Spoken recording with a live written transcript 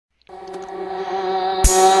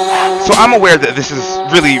So I'm aware that this is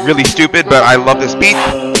really stupid, but I love this beat.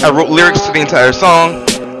 I wrote lyrics to the entire song.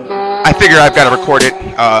 I figure I've got to record it.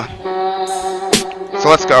 So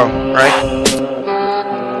let's go, right?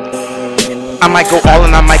 I might go all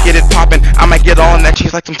in, I might get it poppin'. I might get all in that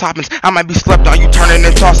cheese like some toppings. I might be slept on, you turning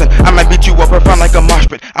and tossing. I might beat you up around like a mosh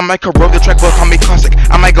pit. I might corrode the track, but call me caustic.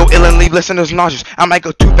 I might go ill and leave listeners nauseous. I might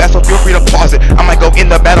go too fast, so feel free to pause it. I might go in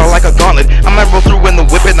the battle like a gauntlet. I might roll through in the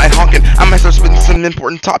whip at night honking. I might start spitting some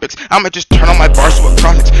important topics. I might just turn on my bars to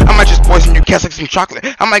acrostics. I might just poison your cats like some chocolate.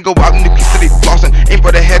 I might go out in the city flossing. Aim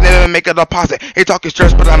for the head and make a deposit. Hey, talk is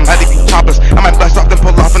stress, but I might be topless. I might blast off and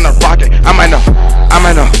pull off in a rocket. I might know,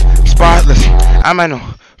 spotless. I might know,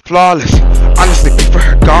 flawless. Honestly,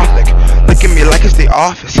 prefer gothic. Look at me like it's the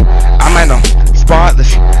office. I might know,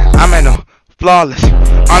 spotless. I might know, flawless.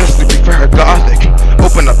 Honestly, prefer gothic.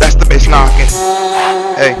 Open up, that's the bass knocking.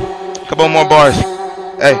 Hey, couple more bars.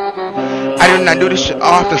 Hey, I do not do this shit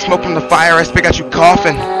often. Smoke from the fire, I spit at you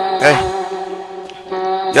coughing. Hey,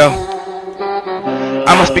 yo,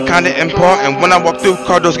 I must be kinda important. When I walk through,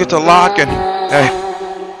 car doors get to locking.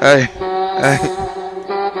 Hey.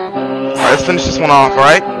 Alright, let's finish this one off,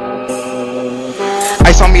 alright?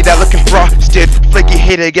 Ice on me, that looking frosted. Flaky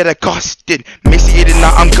hater, get accosted. Emaciated,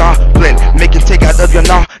 now I'm goblin. Making take out of your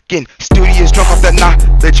noggin. Studious, drunk off that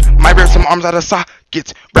knowledge. Might rip some arms out of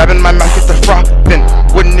sockets. Grabbing my mouth, get the frothing.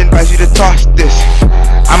 Wouldn't advise you to toss this.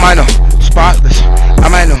 I might know, spotless. I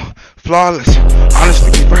might know, flawless.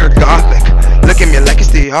 Honestly, prefer gothic. Look at me like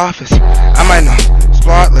it's the office. I might know,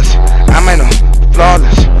 spotless. I might know,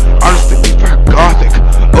 flawless. Honestly, prefer gothic.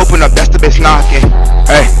 Open up, that's the bass knocking.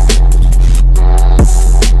 Hey,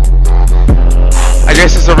 I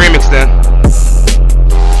guess it's a remix then.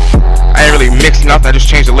 I ain't really mixed nothing, I just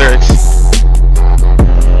changed the lyrics.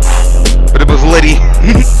 But it was litty.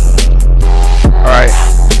 Alright.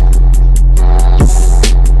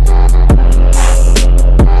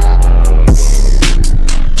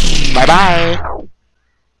 Bye bye.